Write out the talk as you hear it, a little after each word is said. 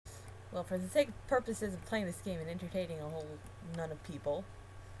Well, for the sake of purposes of playing this game and entertaining a whole nun of people.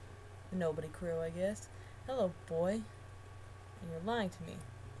 The nobody crew, I guess. Hello, boy. And you're lying to me.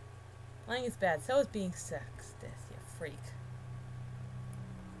 Lying is bad. So is being sexist, you freak.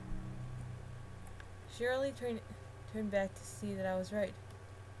 Surely turn back to see that I was right.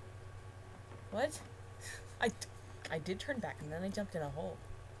 What? I did turn back and then I jumped in a hole.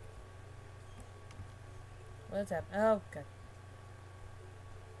 What's happening? Oh, God.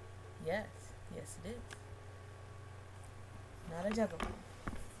 Yes. Yes, it is. Not a juggle.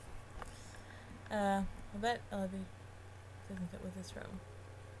 Well, that elevator doesn't fit with this room.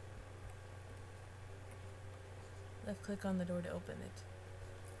 Left click on the door to open it.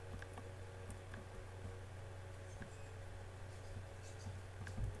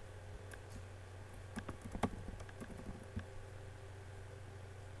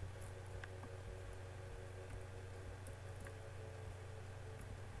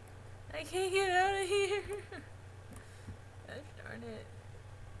 I can't get out of here. Gosh darn it.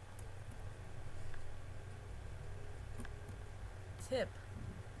 Tip.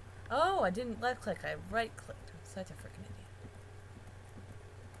 Oh, I didn't left click. I right clicked. I'm such a freaking idiot.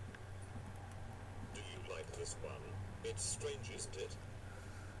 Do you like this one? It's strange, isn't it?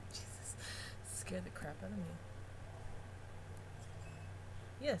 Jesus. Scared the crap out of me.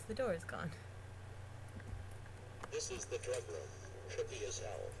 Yes, the door is gone. This is the drug room. Trippy as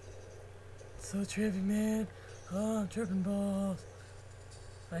hell. So trippy, man. Oh, I'm tripping balls.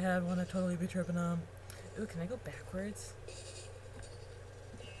 If I had one, I'd totally be tripping them. Ooh, can I go backwards?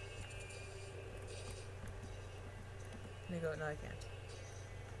 Can I go? No, I can't.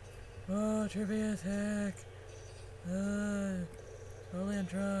 Oh, trippy as heck. Totally on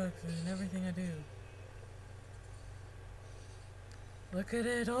drugs and everything I do. Look at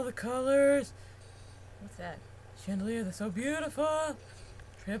it, all the colors. What's that? Chandelier, that's so beautiful.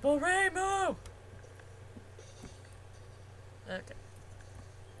 Triple rainbow. Okay.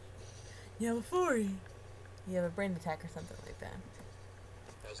 You have a 40. You have a brain attack or something like that.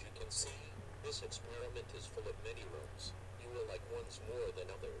 As you can see, this experiment is full of many rooms. You will like ones more than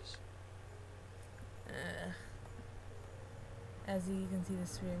others. As you can see, this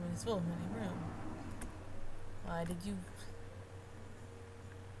experiment is full of many rooms. Why did you...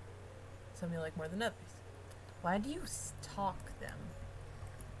 Some you like more than others. Why do you stalk them?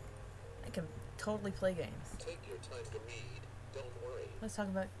 I can totally play games. Take your time to read. Don't worry. Let's talk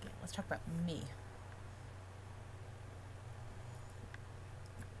about game. Let's talk about me.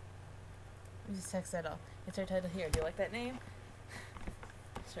 Let me just text that off. It's our title here. Do you like that name?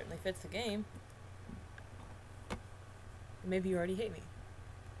 Certainly fits the game. Maybe you already hate me.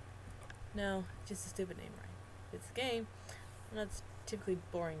 No, just a stupid name, right? It's the game. I'm not typically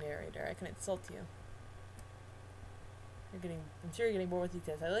boring narrator. I can insult you. I'm sure you're getting bored with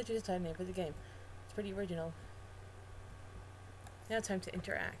details. I like to just type a name for the game. It's pretty original. Now it's time to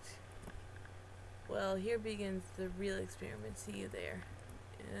interact. Well, here begins the real experiment. See you there.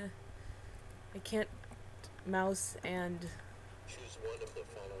 I can't mouse and... Choose one of the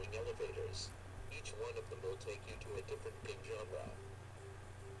following elevators. Each one of them will take you to a different game genre.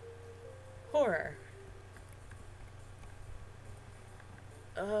 Horror.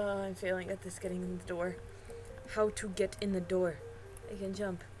 I'm failing at this getting in the door. How to get in the door. I can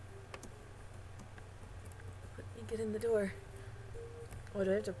jump. Let me get in the door. Oh,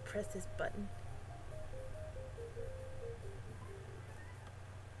 do I have to press this button?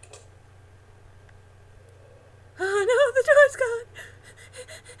 Oh no, the door's gone!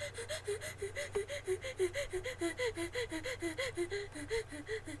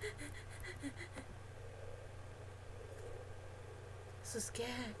 So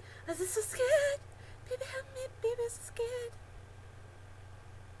scared. I was so scared. Baby, help me. Baby, I'm so scared.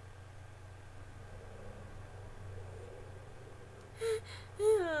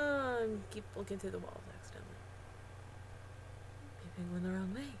 I keep looking through the walls accidentally. Maybe I'm going the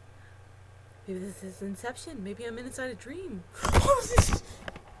wrong way. Maybe this is Inception. Maybe I'm inside a dream.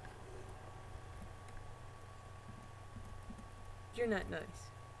 You're not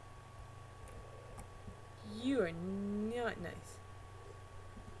nice. You are not nice.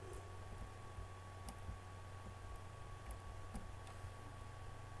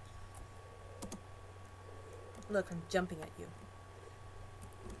 Look, I'm jumping at you.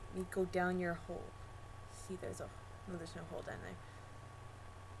 You go down your hole. See, there's no hole down there.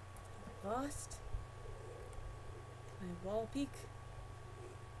 Lost? Can I wall peek?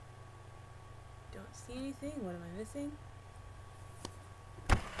 Don't see anything. What am I missing?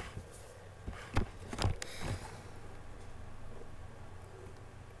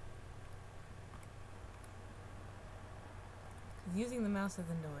 Using the mouse is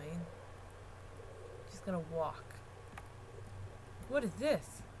annoying. just gonna walk. What is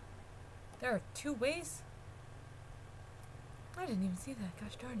this? There are two ways? I didn't even see that.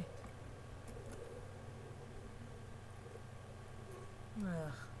 Gosh darn it.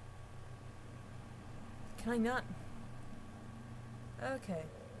 Ugh. Can I not? Okay.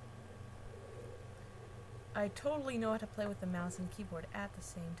 I totally know how to play with the mouse and keyboard at the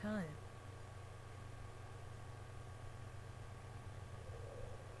same time.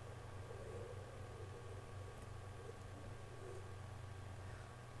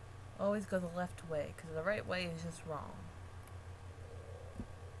 Always go the left way, because the right way is just wrong.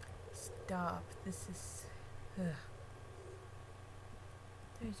 Stop. This is... Ugh.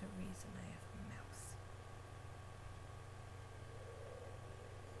 There's a reason I have a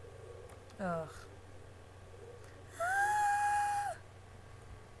mouse. Ugh.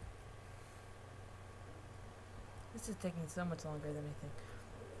 This is taking so much longer than I think.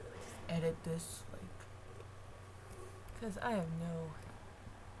 Just edit this, like... Because I have no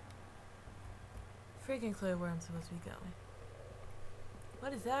freaking clue where I'm supposed to be going.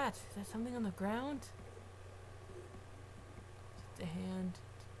 What is that? Is that something on the ground? Just a hand.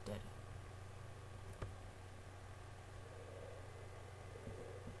 Dead.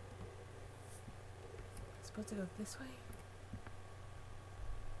 Supposed to go this way?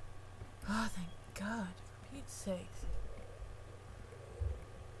 Oh, thank God. For Pete's sakes.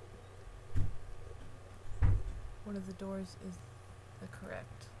 One of the doors is the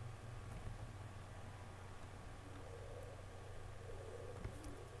correct.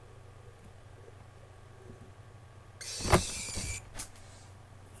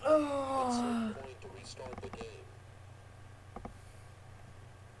 Insert point to restart the game.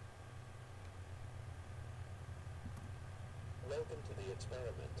 Welcome to the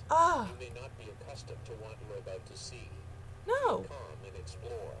experiment. Ah! You may not be accustomed to what you're about to see. No! Come and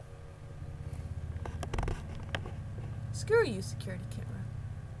explore. Screw you, security camera.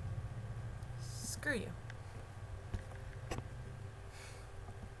 Screw you.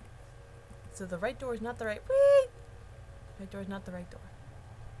 So the right door is not the right... Whee! Right door is not the right door.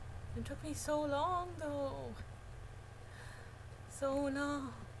 It took me so long, though. So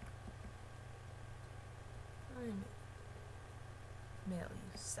long. I'm male,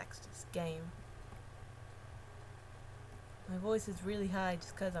 you sexist game. My voice is really high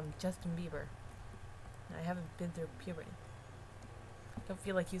just because I'm Justin Bieber. And I haven't been through puberty. Don't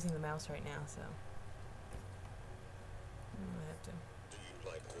feel like using the mouse right now, so... I have to. Do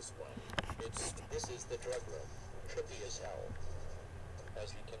you like this one? This is the drug room. Trippy as hell.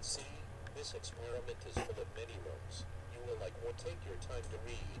 As you can see, this experiment is full of many rooms. You will take your time to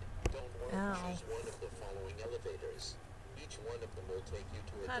read. Don't worry, Ow. choose one of the following elevators. Each one of them will take you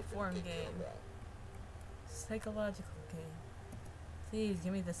to a Platform different game. genre. Psychological game. Please,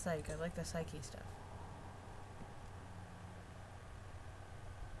 give me the psych. I like the psyche stuff.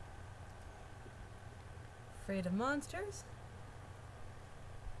 Afraid of monsters?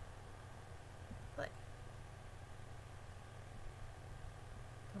 Play.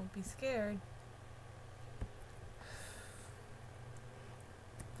 Don't be scared.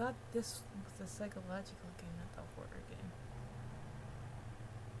 Thought this was a psychological game, not the horror game.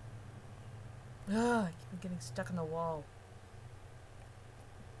 Ugh, I keep getting stuck on the wall.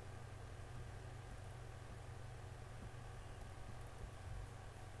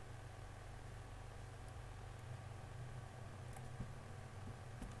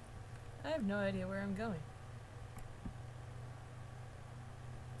 I have no idea where I'm going.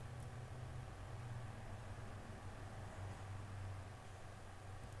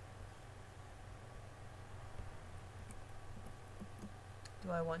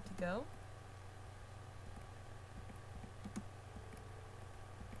 Do I want to go?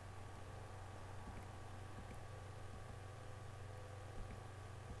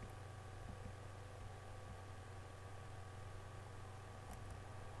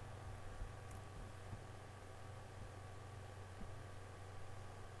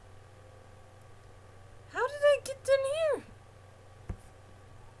 How did I get in here?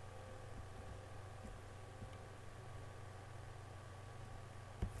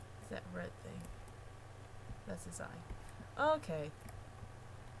 That red thing. That's his eye. Okay.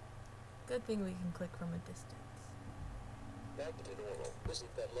 Good thing we can click from a distance. Back to normal.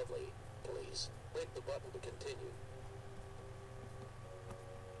 Isn't that lovely? Please, click the button to continue.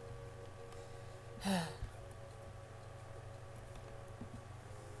 Are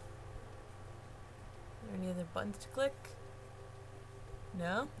there any other buttons to click?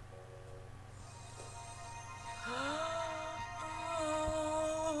 No?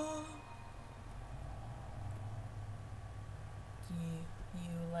 Do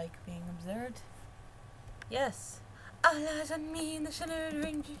you like being observed? Yes. All eyes on me in the center,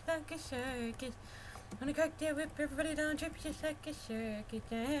 ranges like a circus. Wanna crack that whip, everybody down, trip just like a circus.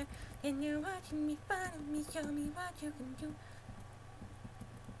 And you're watching me, follow me, show me what you can do.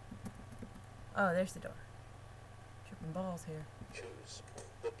 Oh, there's the door. Tripping balls here. Choose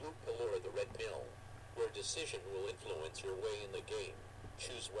the blue pill or the red pill. Your decision will influence your way in the game.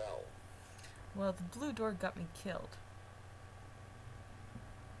 Choose well. Well, the blue door got me killed.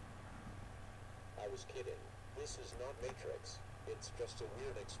 I was kidding. This is not Matrix. It's just a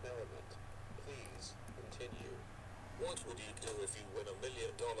weird experiment. Please, continue. What would you do if you win $1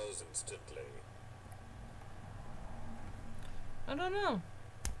 million instantly? I don't know.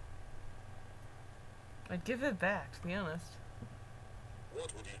 I'd give it back, to be honest.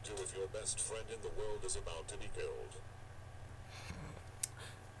 What would you do if your best friend in the world is about to be killed?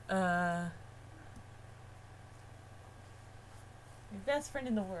 My best friend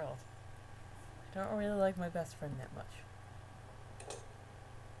in the world. I don't really like my best friend that much.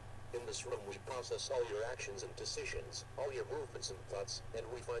 In this room, we process all your actions and decisions, all your movements and thoughts, and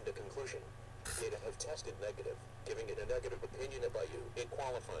we find a conclusion. Data have tested negative, giving it a negative opinion about you. It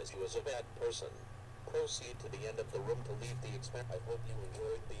qualifies you as a bad person. Proceed to the end of the room to leave the experiment. I hope you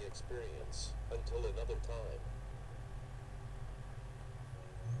enjoyed the experience. Until another time.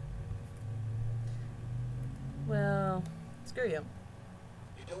 Well, screw you.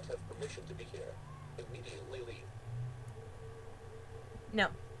 You don't have permission to be here. Immediately leave. No.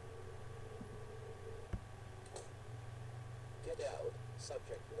 Get out.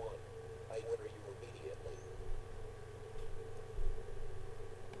 Subject 1. I order you immediately.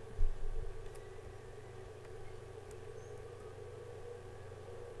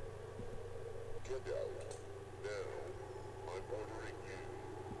 Get out. Now. I'm ordering you.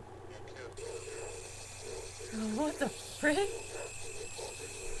 You can't go here. What the frick?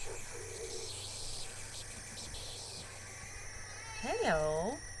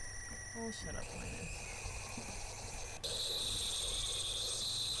 Hello. Oh, shut up, Linus.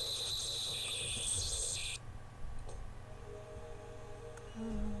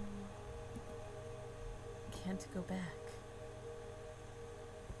 Can't go back.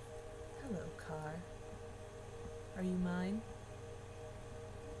 Hello, car. Are you mine?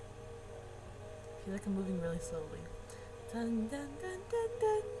 I feel like I'm moving really slowly. Dun dun dun dun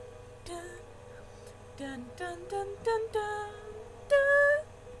dun dun dun dun dun dun dun dun.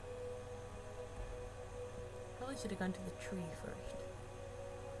 Probably should have gone to the tree first.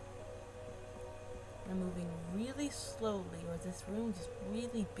 I'm moving really slowly, or this room is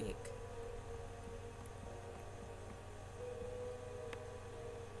really big.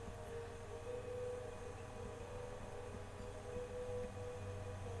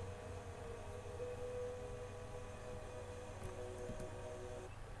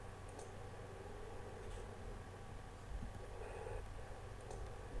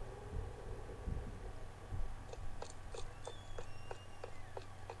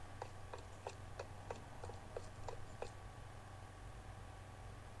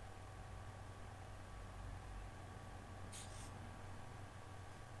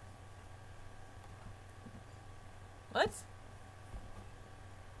 What?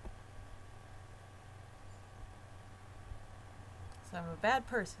 So I'm a bad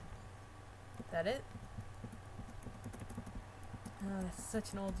person. Is that it? Oh, that's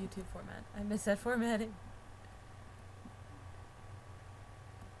such an old YouTube format. I miss that formatting.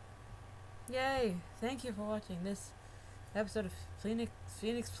 Yay! Thank you for watching this episode of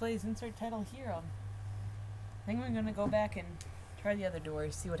Phoenix Plays Insert Title here. I think we're gonna go back and try the other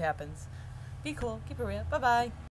doors, see what happens. Be cool, keep it real. Bye bye!